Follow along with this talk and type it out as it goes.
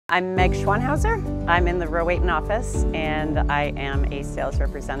I'm Meg Schwanhausser. I'm in the Rowayton office and I am a sales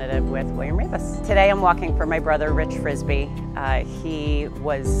representative with William Raveis. Today I'm walking for my brother Rich Frisbee. He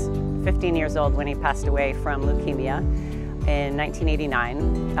was 15 years old when he passed away from leukemia in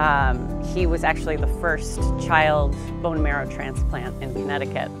 1989. He was actually the first child bone marrow transplant in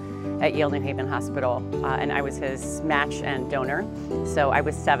Connecticut at Yale New Haven Hospital, and I was his match and donor. So I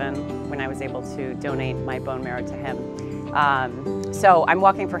was 7 when I was able to donate my bone marrow to him. So I'm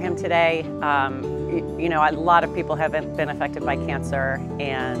walking for him today. You know, a lot of people have been affected by cancer,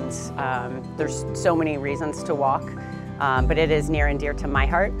 and there's so many reasons to walk, but it is near and dear to my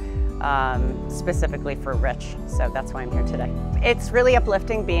heart, specifically for Rich, so that's why I'm here today. It's really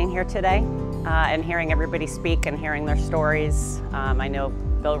uplifting being here today and hearing everybody speak and hearing their stories. I know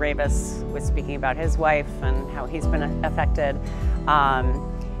Bill Raveis was speaking about his wife and how he's been affected.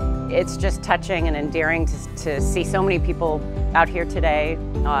 It's just touching and endearing to see so many people out here today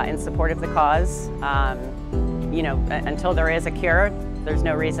in support of the cause. You know, until there is a cure, there's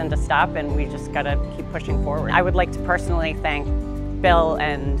no reason to stop, and we just gotta keep pushing forward. I would like to personally thank Bill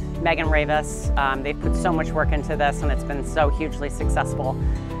and Megan Raveis. They've put so much work into this, and it's been so hugely successful.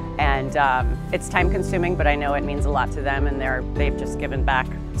 And it's time consuming, but I know it means a lot to them, and they've just given back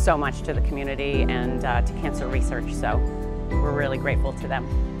so much to the community and to cancer research, so we're really grateful to them.